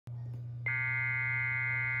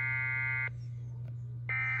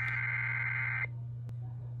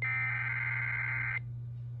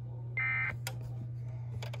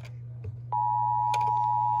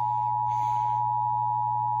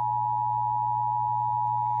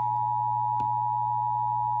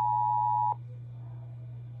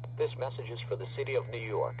This message is for the city of New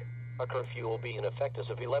York. A curfew will be in effect as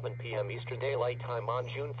of 11 p.m. Eastern Daylight Time on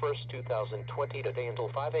June 1st, 2020 today until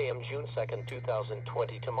 5 a.m. June 2nd,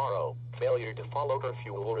 2020 tomorrow. Failure to follow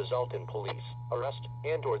curfew will result in police arrest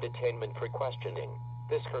and/or detainment for questioning.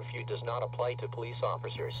 This curfew does not apply to police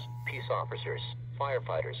officers, peace officers,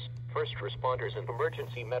 firefighters, first responders and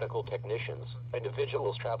emergency medical technicians,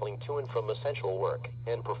 individuals traveling to and from essential work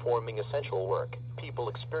and performing essential work, people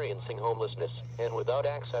experiencing homelessness and without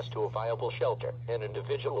access to a viable shelter, and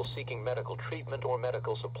individuals seeking medical treatment or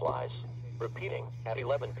medical supplies. Repeating, at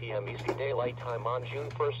 11 p.m. Eastern Daylight Time on June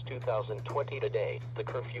 1st, 2020 today, the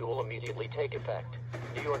curfew will immediately take effect.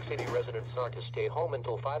 New York City residents are to stay home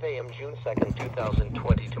until 5 a.m. June 2nd,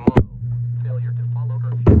 2020 tomorrow. Failure to follow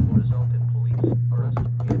curfew will result in police arrest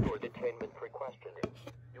and/or detainment for questioning.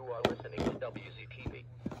 You are listening to WZTV.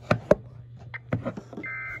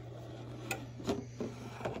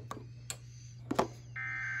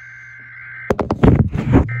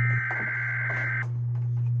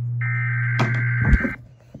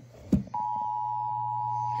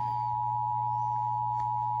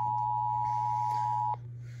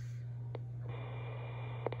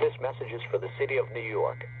 This message is for the city of New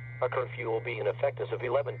York. A curfew will be in effect as of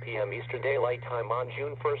 11 p.m. Eastern Daylight Time on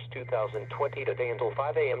June 1st, 2020 today until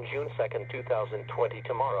 5 a.m. June 2nd, 2020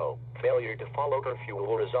 tomorrow. Failure to follow curfew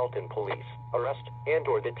will result in police arrest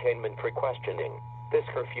and/or detainment for questioning. This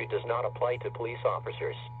curfew does not apply to police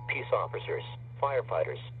officers, peace officers,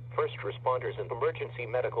 firefighters, first responders and emergency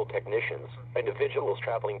medical technicians, individuals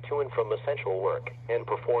traveling to and from essential work and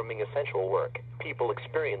performing essential work, people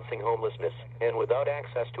experiencing homelessness and without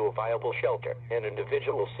access to a viable shelter, and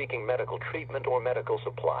individuals seeking medical treatment or medical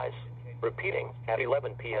supplies. Repeating, at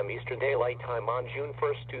 11 p.m. Eastern Daylight Time on June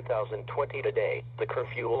 1st, 2020 today, the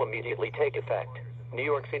curfew will immediately take effect. New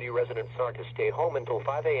York City residents are to stay home until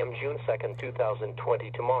 5 a.m. June 2nd,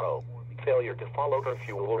 2020 tomorrow. Failure to follow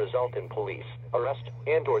curfew will result in police arrest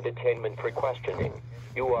and/or detainment for questioning.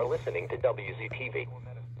 You are listening to WZTV.